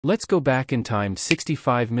Let's go back in time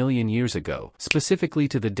 65 million years ago, specifically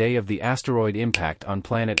to the day of the asteroid impact on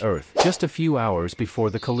planet Earth, just a few hours before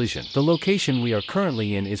the collision. The location we are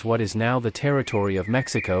currently in is what is now the territory of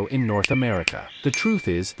Mexico in North America. The truth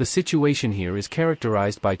is, the situation here is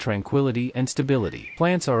characterized by tranquility and stability.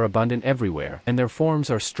 Plants are abundant everywhere, and their forms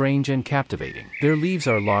are strange and captivating. Their leaves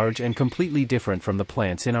are large and completely different from the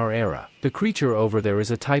plants in our era. The creature over there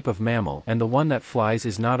is a type of mammal, and the one that flies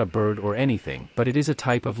is not a bird or anything, but it is a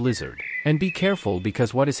type of lizard. And be careful,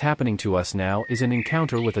 because what is happening to us now is an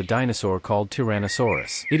encounter with a dinosaur called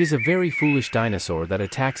Tyrannosaurus. It is a very foolish dinosaur that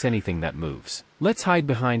attacks anything that moves. Let's hide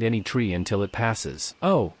behind any tree until it passes.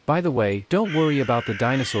 Oh, by the way, don't worry about the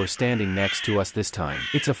dinosaur standing next to us this time.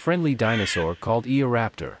 It's a friendly dinosaur called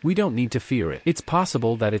Eoraptor. We don't need to fear it. It's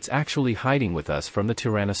possible that it's actually hiding with us from the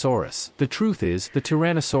Tyrannosaurus. The truth is, the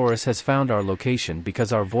Tyrannosaurus has found our location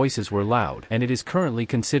because our voices were loud, and it is currently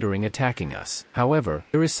considering attacking us. However,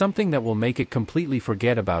 there is something that will make it completely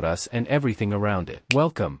forget about us and everything around it.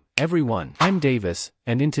 Welcome, everyone. I'm Davis,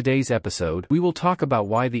 and in today's episode, we will talk about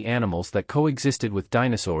why the animals that coexisted with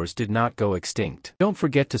dinosaurs did not go extinct. Don't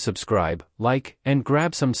forget to subscribe, like, and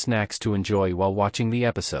grab some snacks to enjoy while watching the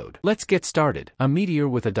episode. Let's get started. A meteor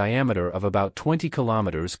with a diameter of about 20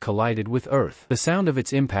 kilometers collided with Earth. The sound of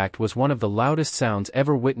its impact was one of the loudest sounds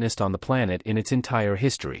ever witnessed on the planet in its entire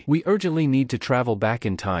history. We urgently need to travel back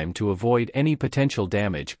in time to avoid any potential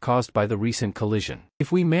damage caused by the recent collision.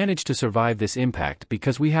 If we manage to survive this impact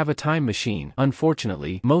because we have a time machine,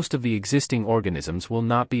 unfortunately, most of the existing organisms will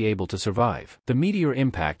not be able to survive. The meteor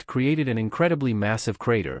impact created an incredibly massive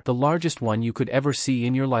crater, the largest one you could ever see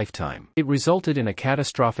in your lifetime. It resulted in a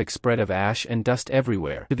catastrophic spread of ash and dust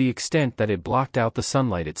everywhere, to the extent that it blocked out the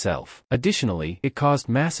sunlight itself. Additionally, it caused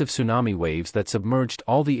massive tsunami waves that submerged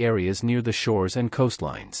all the areas near the shores and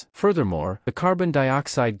coastlines. Furthermore, the carbon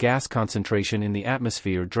dioxide gas concentration in the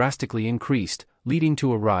atmosphere drastically increased, leading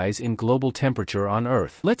to a rise in global temperature on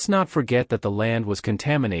Earth. Let's not forget that the land was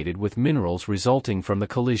contaminated with minerals resulting from the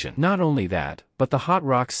collision. Not only that, but the hot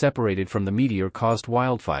rocks separated from the meteor caused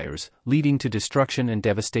wildfires, leading to destruction and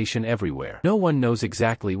devastation everywhere. No one knows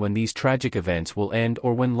exactly when these tragic events will end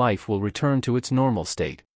or when life will return to its normal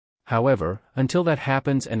state. However, until that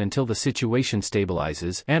happens and until the situation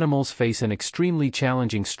stabilizes, animals face an extremely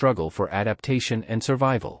challenging struggle for adaptation and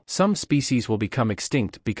survival. Some species will become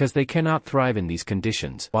extinct because they cannot thrive in these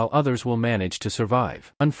conditions, while others will manage to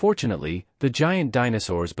survive. Unfortunately, the giant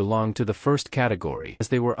dinosaurs belong to the first category, as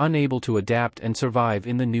they were unable to adapt and survive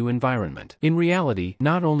in the new environment. In reality,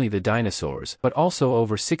 not only the dinosaurs, but also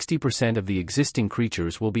over 60% of the existing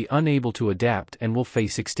creatures will be unable to adapt and will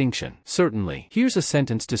face extinction. Certainly. Here's a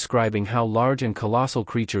sentence describing how large and colossal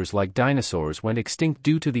creatures like dinosaurs went extinct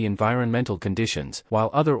due to the environmental conditions, while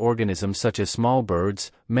other organisms such as small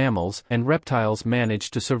birds, mammals, and reptiles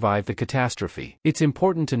managed to survive the catastrophe. It's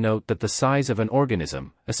important to note that the size of an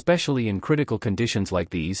organism, especially in critical conditions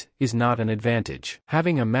like these, is not an advantage.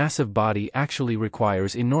 Having a massive body actually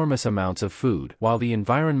requires enormous amounts of food, while the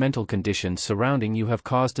environmental conditions surrounding you have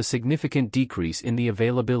caused a significant decrease in the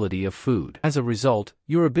availability of food. As a result,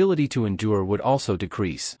 your ability to endure would also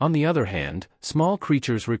decrease. On the other hand, small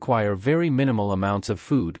creatures require very minimal amounts of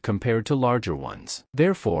food compared to larger ones.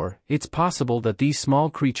 Therefore, it's possible that these small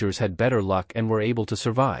creatures had better luck and were able to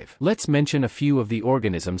survive. Let's mention a few of the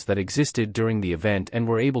organisms that existed during the event and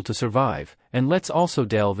were able to survive, and let's also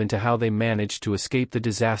delve into how they managed to escape the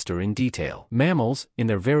disaster in detail. Mammals, in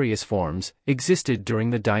their various forms, existed during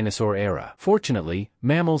the dinosaur era. Fortunately,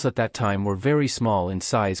 mammals at that time were very small in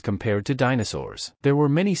size compared to dinosaurs. There were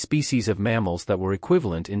many species of mammals that were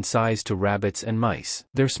equivalent in size to rabbits and mice.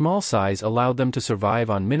 Their small size allowed them to survive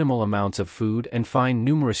on minimal amounts of food and find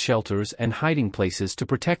numerous shelters and hiding places to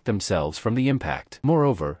protect themselves from the impact.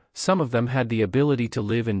 Moreover, some of them had the ability to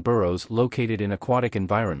live in burrows located in aquatic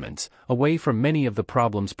environments, away from many of the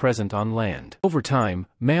problems present on land. Over time,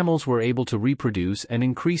 mammals were able to reproduce and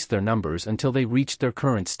increase their numbers until they reached their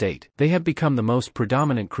current state. They have become the most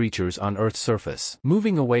predominant creatures on Earth's surface.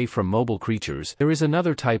 Moving away from mobile creatures, there is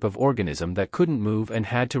another type of organism that couldn't move and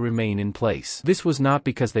had to remain in place. This was not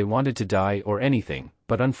because they wanted to die or anything,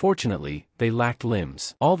 but unfortunately, they lacked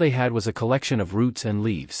limbs. All they had was a collection of roots and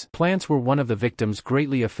leaves. Plants were one of the victims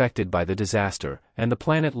greatly affected by the disaster, and the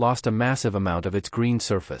planet lost a massive amount of its green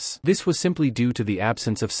surface. This was simply due to the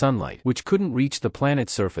absence of sunlight, which couldn't reach the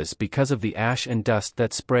planet's surface because of the ash and dust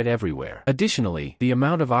that spread everywhere. Additionally, the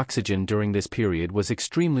amount of oxygen during this period was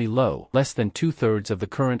extremely low, less than 2/3 of the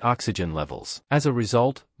current oxygen levels. As a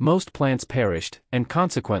result, most plants perished, and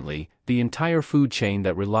consequently, the entire food chain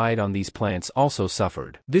that relied on these plants also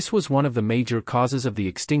suffered. This was one of the major causes of the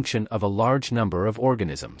extinction of a large number of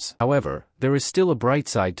organisms. However, there is still a bright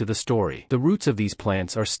side to the story. The roots of these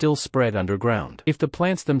plants are still spread underground. If the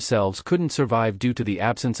plants themselves couldn't survive due to the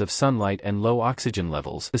absence of sunlight and low oxygen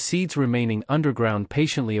levels, the seeds remaining underground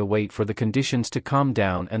patiently await for the conditions to calm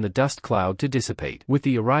down and the dust cloud to dissipate. With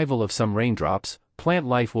the arrival of some raindrops, plant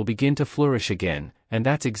life will begin to flourish again, and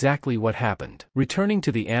that's exactly what happened. Returning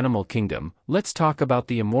to the animal kingdom, let's talk about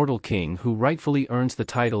the immortal king who rightfully earns the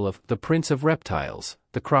title of the Prince of Reptiles,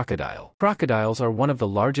 the crocodile. Crocodiles are one of the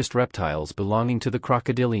largest reptiles belonging to the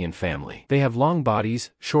crocodilian family. They have long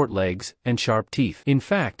bodies, short legs, and sharp teeth. In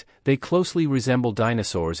fact, they closely resemble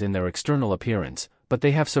dinosaurs in their external appearance, but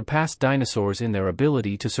they have surpassed dinosaurs in their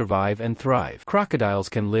ability to survive and thrive. Crocodiles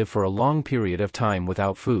can live for a long period of time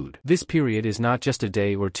without food. This period is not just a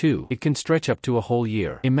day or two, it can stretch up to a whole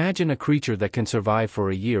year. Imagine a creature that can survive for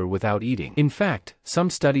a year without eating. In fact, some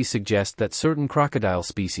studies suggest that certain crocodile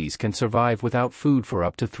species can survive without food for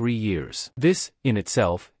up to 3 years. This, in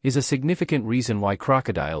itself, is a significant reason why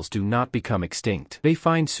crocodiles do not become extinct. They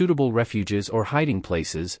find suitable refuges or hiding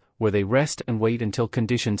places, where they rest and wait until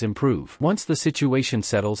conditions improve. Once the situation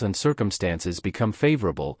settles and circumstances become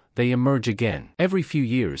favorable, they emerge again. Every few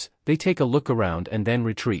years, they take a look around and then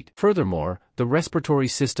retreat. Furthermore, the respiratory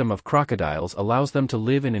system of crocodiles allows them to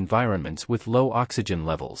live in environments with low oxygen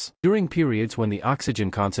levels. During periods when the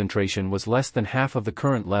oxygen concentration was less than half of the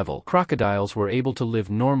current level, crocodiles were able to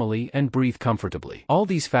live normally and breathe comfortably. All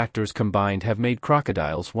these factors combined have made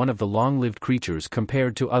crocodiles one of the long-lived creatures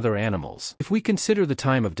compared to other animals. If we consider the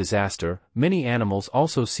time of disaster, many animals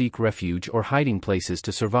also seek refuge or hiding places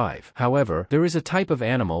to survive. However, there is a type of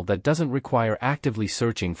animal that doesn't require actively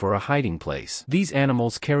searching for a hiding place. These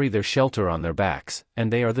animals carry their shelter on their backs,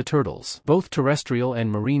 and they are the turtles. Both terrestrial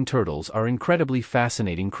and marine turtles are incredibly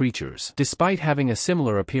fascinating creatures. Despite having a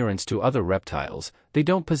similar appearance to other reptiles, they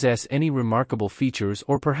don't possess any remarkable features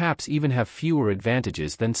or perhaps even have fewer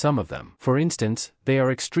advantages than some of them. For instance, they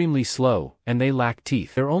are extremely slow, and they lack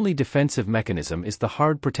teeth. Their only defensive mechanism is the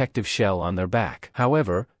hard protective shell on their back.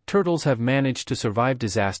 However, turtles have managed to survive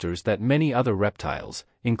disasters that many other reptiles,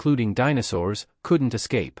 including dinosaurs, couldn't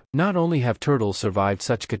escape. Not only have turtles survived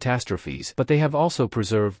such catastrophes, but they have also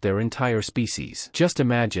preserved their entire species. Just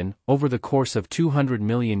imagine, over the course of 200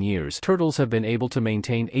 million years, turtles have been able to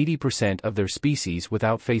maintain 80% of their species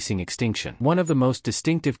without facing extinction. One of the most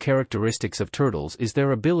distinctive characteristics of turtles is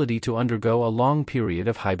their ability to undergo a long period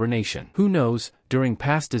of hibernation. Who knows, during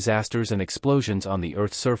past disasters and explosions on the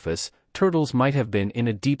Earth's surface, turtles might have been in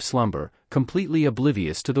a deep slumber, completely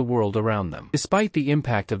oblivious to the world around them. Despite the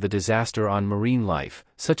impact of the disaster on marine life,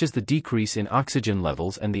 such as the decrease in oxygen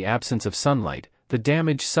levels and the absence of sunlight, the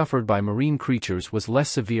damage suffered by marine creatures was less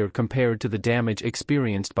severe compared to the damage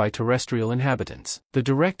experienced by terrestrial inhabitants. The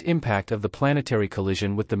direct impact of the planetary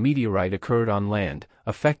collision with the meteorite occurred on land,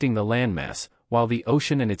 affecting the landmass, while the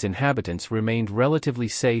ocean and its inhabitants remained relatively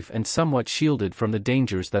safe and somewhat shielded from the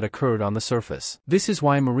dangers that occurred on the surface. This is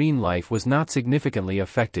why marine life was not significantly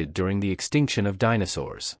affected during the extinction of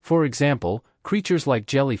dinosaurs. For example, creatures like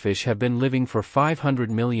jellyfish have been living for 500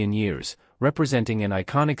 million years, representing an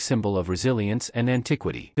iconic symbol of resilience and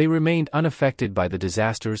antiquity. They remained unaffected by the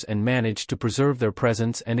disasters and managed to preserve their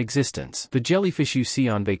presence and existence. The jellyfish you see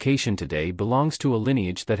on vacation today belongs to a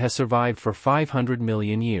lineage that has survived for 500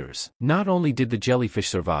 million years. Not only did the jellyfish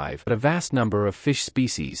survive, but a vast number of fish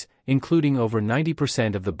species, including over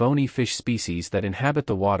 90% of the bony fish species that inhabit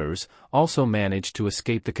the waters, also managed to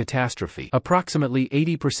escape the catastrophe. Approximately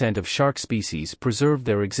 80% of shark species preserved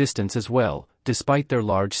their existence as well, despite their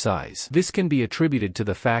large size. This can be attributed to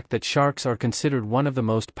the fact that sharks are considered one of the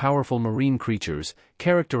most powerful marine creatures,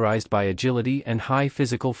 characterized by agility and high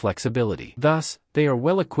physical flexibility. Thus, they are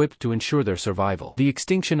well equipped to ensure their survival. The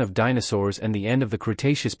extinction of dinosaurs and the end of the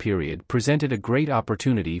Cretaceous period presented a great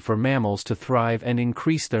opportunity for mammals to thrive and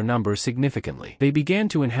increase their numbers significantly. They began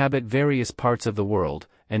to inhabit various parts of the world,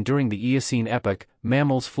 and during the Eocene epoch,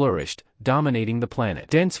 mammals flourished, dominating the planet.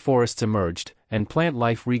 Dense forests emerged, and plant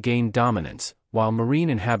life regained dominance, while marine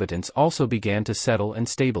inhabitants also began to settle and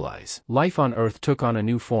stabilize. Life on Earth took on a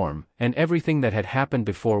new form, and everything that had happened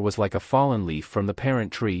before was like a fallen leaf from the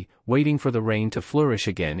parent tree, waiting for the rain to flourish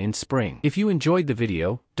again in spring. If you enjoyed the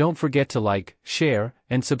video, don't forget to like, share,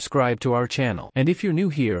 and subscribe to our channel. And if you're new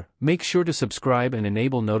here, make sure to subscribe and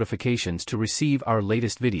enable notifications to receive our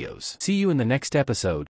latest videos. See you in the next episode.